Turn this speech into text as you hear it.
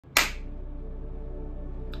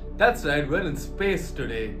That's right, we're in space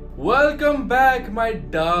today. Welcome back, my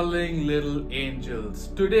darling little angels.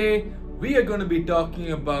 Today, we are going to be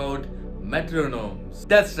talking about metronomes.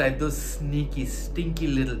 That's right, those sneaky, stinky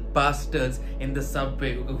little bastards in the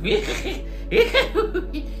subway who go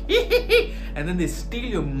and then they steal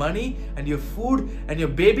your money and your food and your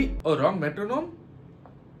baby. Oh, wrong metronome?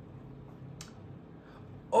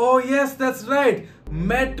 Oh yes, that's right.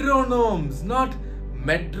 Metronomes, not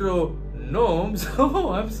metronomes.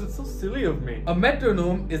 Oh, I'm so silly of me. A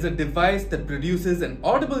metronome is a device that produces an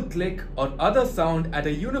audible click or other sound at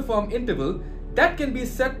a uniform interval that can be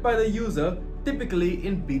set by the user, typically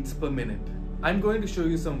in beats per minute. I'm going to show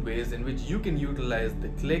you some ways in which you can utilize the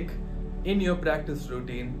click in your practice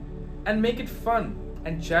routine and make it fun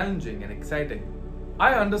and challenging and exciting.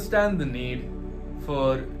 I understand the need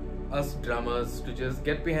for us drummers to just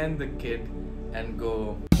get behind the kit and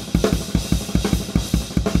go.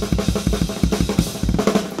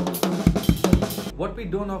 What we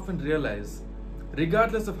don't often realize,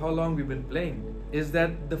 regardless of how long we've been playing, is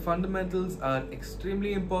that the fundamentals are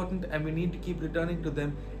extremely important and we need to keep returning to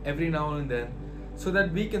them every now and then so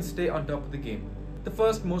that we can stay on top of the game. The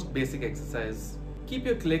first most basic exercise, keep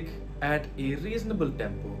your click at a reasonable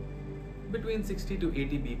tempo, between 60 to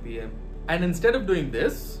 80 BPM. And instead of doing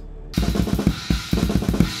this,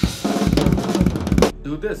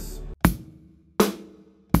 do this.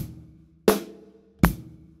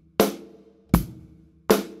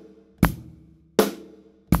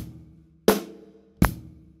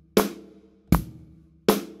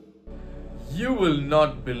 You will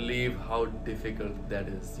not believe how difficult that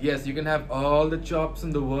is. Yes, you can have all the chops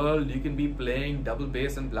in the world. You can be playing double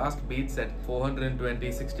bass and blast beats at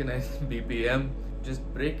 420, 69 BPM. Just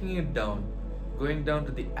breaking it down, going down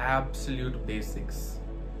to the absolute basics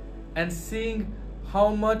and seeing how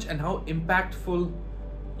much and how impactful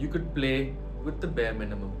you could play with the bare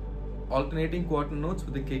minimum. Alternating quarter notes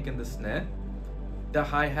with the kick and the snare, the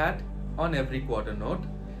hi-hat on every quarter note,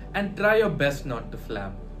 and try your best not to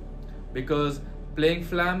flam. Because playing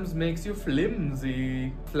flams makes you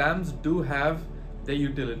flimsy. Flams do have their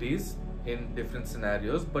utilities in different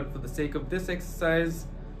scenarios, but for the sake of this exercise,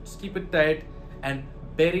 just keep it tight and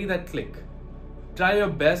bury that click. Try your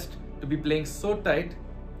best to be playing so tight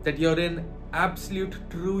that you're in absolute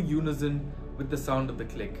true unison with the sound of the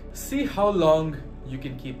click. See how long you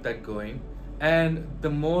can keep that going, and the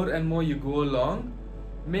more and more you go along,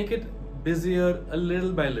 make it busier a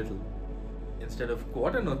little by little. Instead of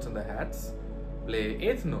quarter notes on the hats, play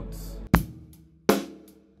eighth notes.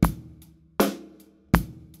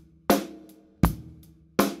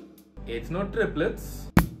 Eighth note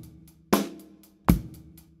triplets.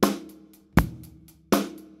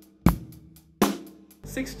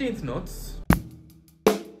 Sixteenth notes.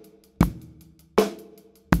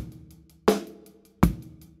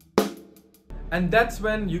 And that's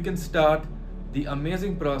when you can start the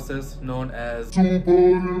amazing process known as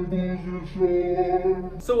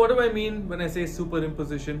superimposition. So what do I mean when I say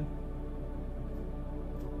superimposition?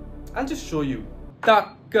 I'll just show you.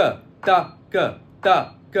 Taka, taka,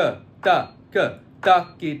 taka, taka.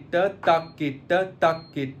 Takita, takita,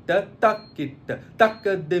 takita, takita.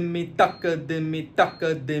 Takadimi, takadimi,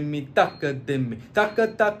 takadimi, takadimi.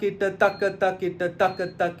 Takatakita, takatakita,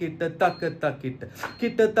 takatakita, takatakita.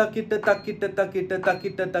 Kita takita, takita, takita,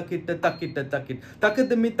 takita, takita, takita, takita.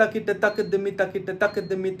 Takadimi, takita, takadimi, takita,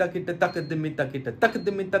 takadimi, takita, takadimi, takita.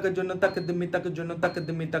 Takadimi, takajono, takadimi, takajono,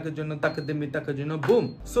 takadimi, takajono, takadimi, takajono.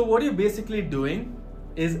 Boom. So what you're basically doing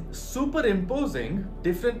is superimposing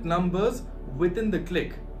different numbers within the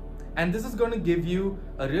click, and this is going to give you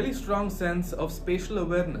a really strong sense of spatial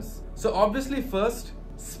awareness. So obviously first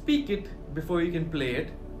speak it before you can play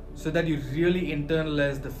it so that you really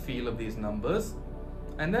internalize the feel of these numbers,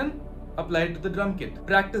 and then apply it to the drum kit.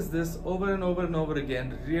 Practice this over and over and over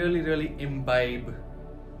again. Really imbibe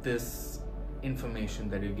this information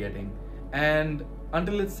that you're getting, and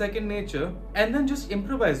until it's second nature, and then just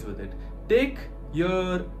improvise with it. Take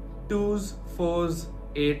your 2s, 4s,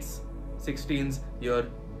 8s, 16s, your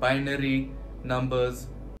binary numbers.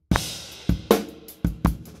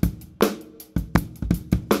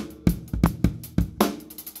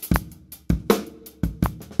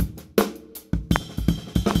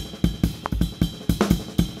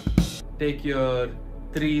 Take your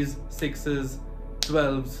 3s, 6s,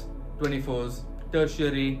 12s, 24s,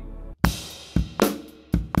 tertiary.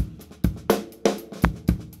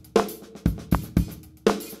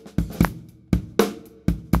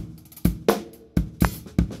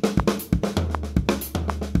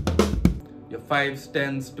 Your 5s,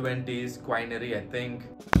 10s, 20s, quinary, I think.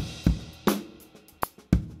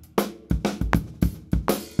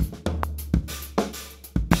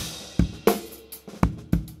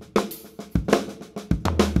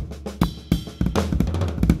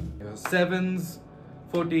 7s,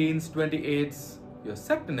 14s, 28s, your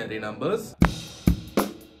septenary numbers.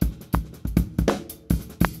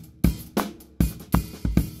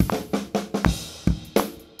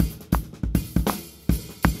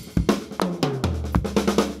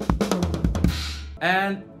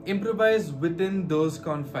 And improvise within those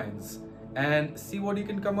confines and see what you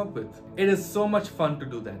can come up with. It is so much fun to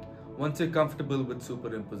do that once you're comfortable with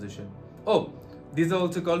superimposition. Oh, these are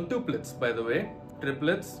also called tuplets, by the way.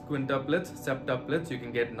 Triplets, quintuplets, septuplets, you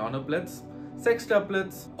can get nonuplets,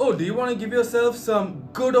 sextuplets. Oh, do you want to give yourself some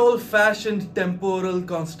good old-fashioned temporal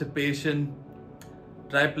constipation?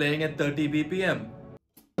 Try playing at 30 BPM.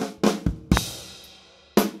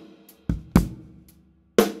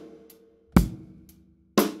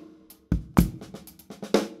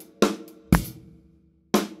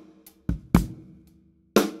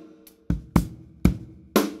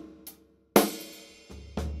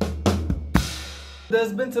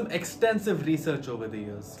 There's been some extensive research over the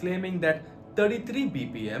years claiming that 33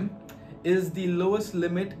 BPM is the lowest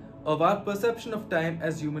limit of our perception of time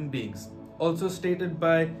as human beings, also stated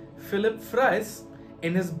by Philip Fries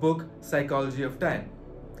in his book Psychology of Time.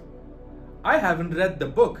 I haven't read the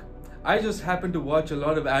book, I just happen to watch a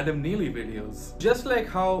lot of Adam Neely videos. Just like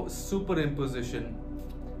how superimposition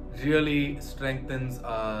really strengthens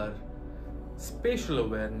our spatial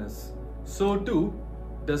awareness, so too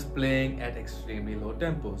does playing at extremely low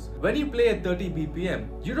tempos. When you play at 30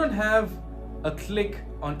 BPM, you don't have a click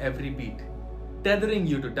on every beat tethering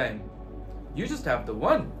you to time. You just have the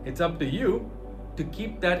one. It's up to you to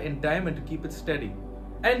keep that in time and to keep it steady.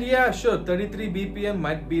 And yeah, sure, 33 BPM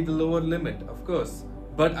might be the lower limit, of course.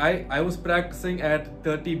 But I was practicing at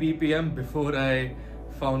 30 BPM before I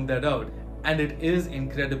found that out. And it is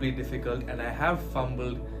incredibly difficult, and I have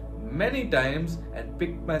fumbled many times and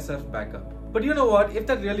picked myself back up. But you know what? If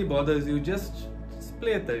that really bothers you, just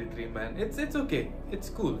play at 33, man. It's okay. It's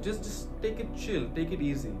cool. Just take it chill. Take it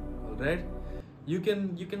easy. All right. You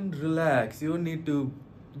can relax. You don't need to.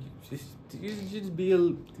 Just be a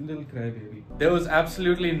little crybaby. There was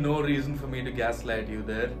absolutely no reason for me to gaslight you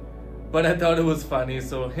there, but I thought it was funny.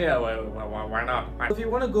 So yeah, why not? If you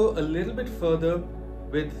want to go a little bit further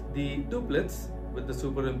with the tuplets, with the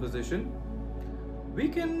superimposition, we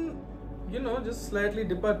can, just slightly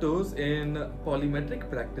dip our toes in polymetric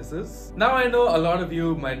practices. Now I know a lot of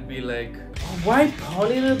you might be like, oh, why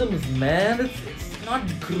polyrhythms, man? It's not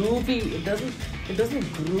groovy. It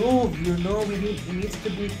doesn't groove, it needs to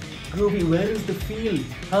be groovy. Where is the feel?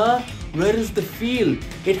 Huh? Where is the feel?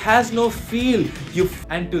 It has no feel.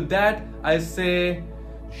 And to that I say,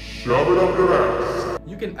 shove it up your ass.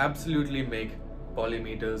 You can absolutely make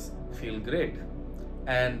polymeters feel great.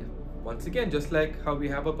 And once again, just like how we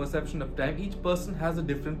have a perception of time, each person has a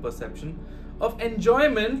different perception of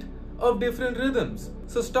enjoyment of different rhythms.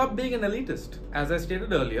 So stop being an elitist. As I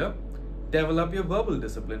stated earlier, develop your verbal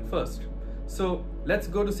discipline first. So let's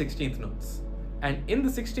go to 16th notes. And in the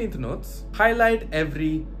 16th notes, highlight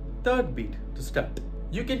every third beat to start.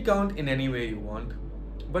 You can count in any way you want,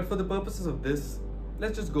 but for the purposes of this,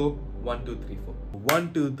 let's just go 1, 2, 3, 4.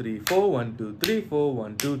 1, 2, 3, 4, 1, 2, 3, 4,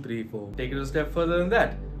 1, 2, 3, 4. Take it a step further than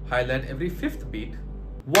that. Highlight every fifth beat.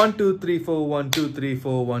 1, 2, 3, 4, 1, 2, 3,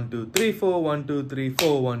 4, 1, 2, 3, 4, 1, 2, 3,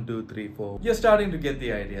 4, 1, 2, 3, 4. You're starting to get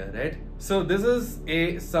the idea, right? So this is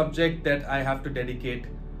a subject that I have to dedicate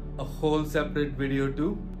a whole separate video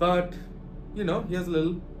to. But, here's a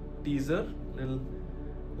little teaser,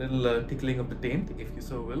 little tickling of the taint, if you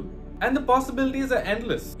so will. And the possibilities are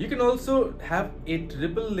endless. You can also have a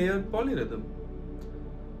triple layered polyrhythm.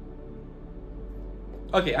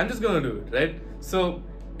 Okay, I'm just gonna do it, right? So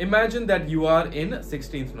imagine that you are in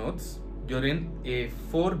 16th notes, you're in a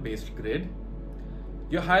 4-based grid,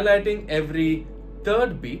 you're highlighting every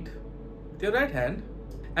third beat with your right hand,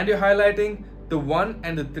 and you're highlighting the 1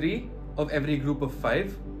 and the 3 of every group of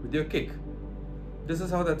 5 with your kick. This is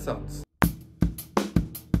how that sounds.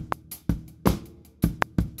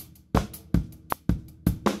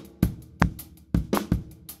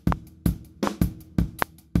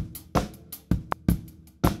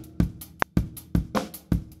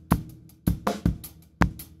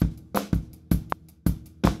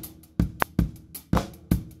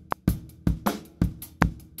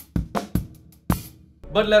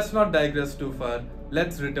 But let's not digress too far.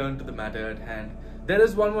 Let's return to the matter at hand. There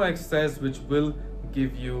is one more exercise which will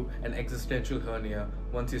give you an existential hernia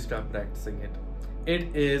once you start practicing it.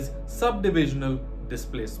 It is subdivisional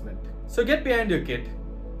displacement. So get behind your kit,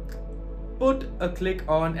 put a click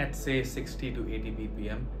on at say 60 to 80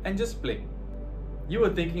 BPM and just play. You were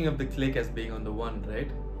thinking of the click as being on the 1,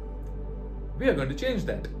 right? We are going to change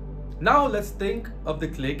that. Now let's think of the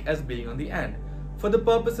click as being on the and. For the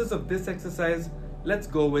purposes of this exercise, let's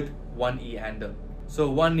go with 1 E-ander.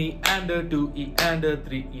 So 1 E-ander, 2 E-ander,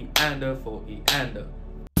 3 E-ander, 4 E-ander.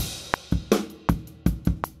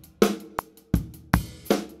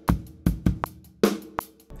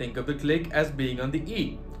 Think of the click as being on the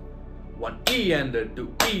E. 1 E-ander,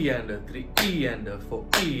 2 E-ander, 3 E-ander, 4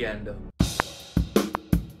 E-ander.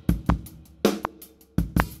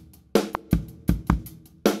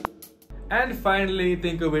 And finally,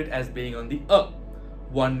 think of it as being on the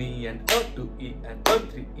 1 E and 2 E and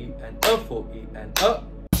 3 E and 4 E and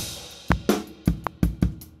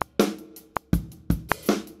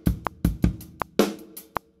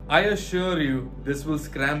I assure you, this will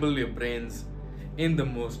scramble your brains in the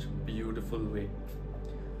most beautiful way.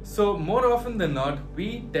 So more often than not,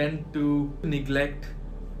 we tend to neglect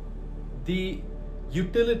the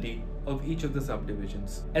utility of each of the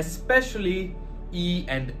subdivisions, especially E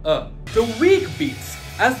and The weak beats,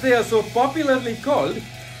 as they are so popularly called.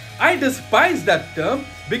 I despise that term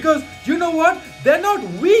because you know what? They're not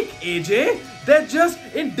weak, AJ. They're just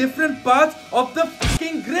in different parts of the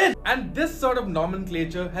fucking grid. And this sort of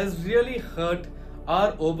nomenclature has really hurt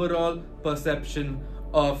our overall perception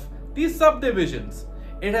of these subdivisions.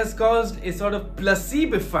 It has caused a sort of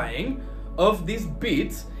placebifying of these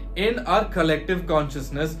beats in our collective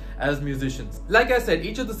consciousness as musicians. Like I said,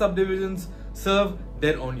 each of the subdivisions serve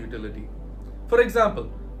their own utility. For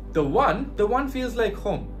example, the one feels like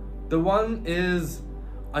home. The one is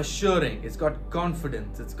assuring, it's got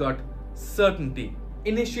confidence, it's got certainty.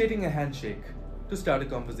 Initiating a handshake to start a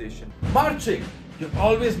conversation. Marching, you're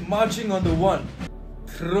always marching on the one.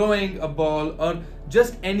 Throwing a ball or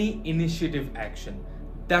just any initiative action.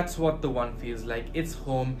 That's what the one feels like. It's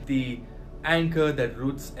home, the anchor that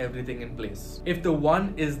roots everything in place. If the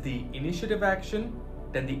one is the initiative action,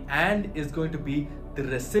 then the and is going to be the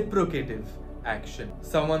reciprocative action.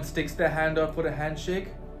 Someone sticks their hand out for a handshake,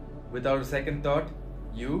 without a second thought,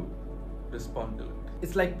 you respond to it.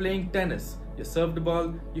 It's like playing tennis. You serve the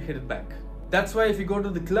ball, you hit it back. That's why if you go to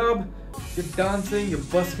the club, you're dancing, you're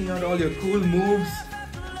busting out all your cool moves,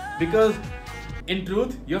 because in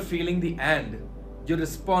truth, you're feeling the and. You're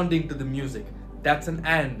responding to the music. That's an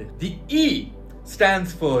and. The E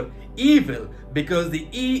stands for evil, because the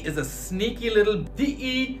E is a sneaky little... The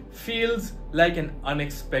E feels like an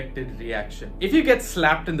unexpected reaction. If you get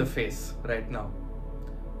slapped in the face right now,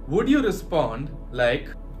 would you respond like,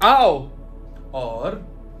 ow, or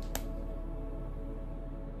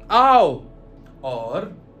ow,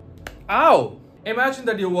 or ow? Imagine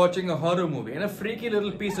that you're watching a horror movie and a freaky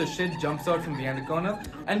little piece of shit jumps out from behind the corner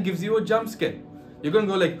and gives you a jump scare. You're gonna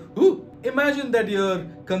go like, ooh. Imagine that you're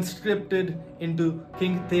conscripted into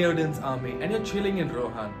King Theoden's army and you're chilling in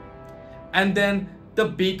Rohan. And then the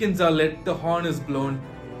beacons are lit, the horn is blown.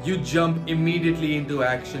 You jump immediately into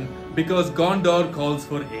action because Gondor calls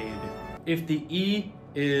for aid. If the E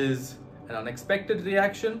is an unexpected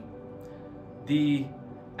reaction, the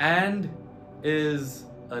and is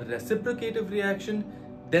a reciprocative reaction,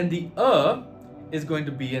 then the is going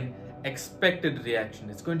to be an expected reaction.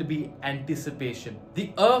 It's going to be anticipation.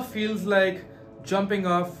 The feels like jumping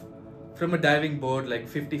off from a diving board like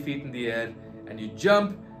 50 feet in the air, and you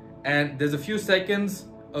jump and there's a few seconds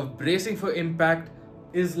of bracing for impact.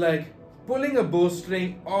 Is like pulling a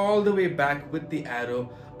bowstring all the way back with the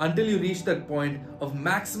arrow until you reach that point of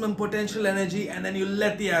maximum potential energy, and then you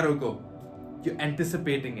let the arrow go. You're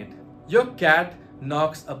anticipating it. Your cat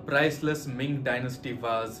knocks a priceless Ming Dynasty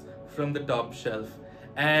vase from the top shelf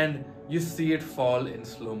and you see it fall in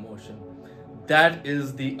slow motion. That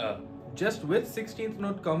is the Just with 16th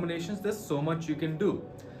note combinations, there's so much you can do.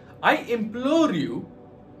 I implore you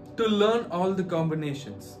to learn all the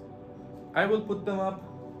combinations. I will put them up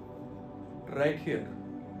right here.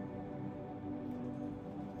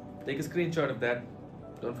 Take a screenshot of that,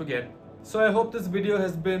 don't forget. So I hope this video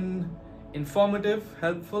has been informative,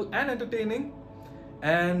 helpful and entertaining,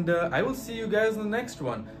 and I will see you guys in the next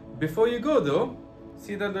one. Before you go though,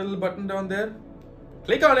 see that little button down there?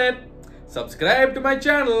 Click on it! Subscribe to my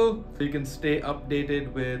channel so you can stay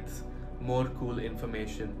updated with more cool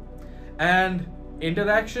information. And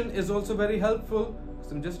interaction is also very helpful.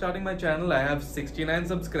 So I'm just starting my channel. I have 69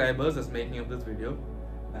 subscribers as making of this video.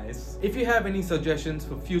 Nice. If you have any suggestions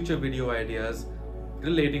for future video ideas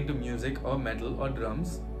relating to music or metal or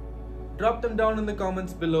drums, drop them down in the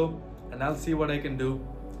comments below and I'll see what I can do.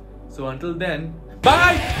 So until then,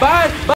 bye!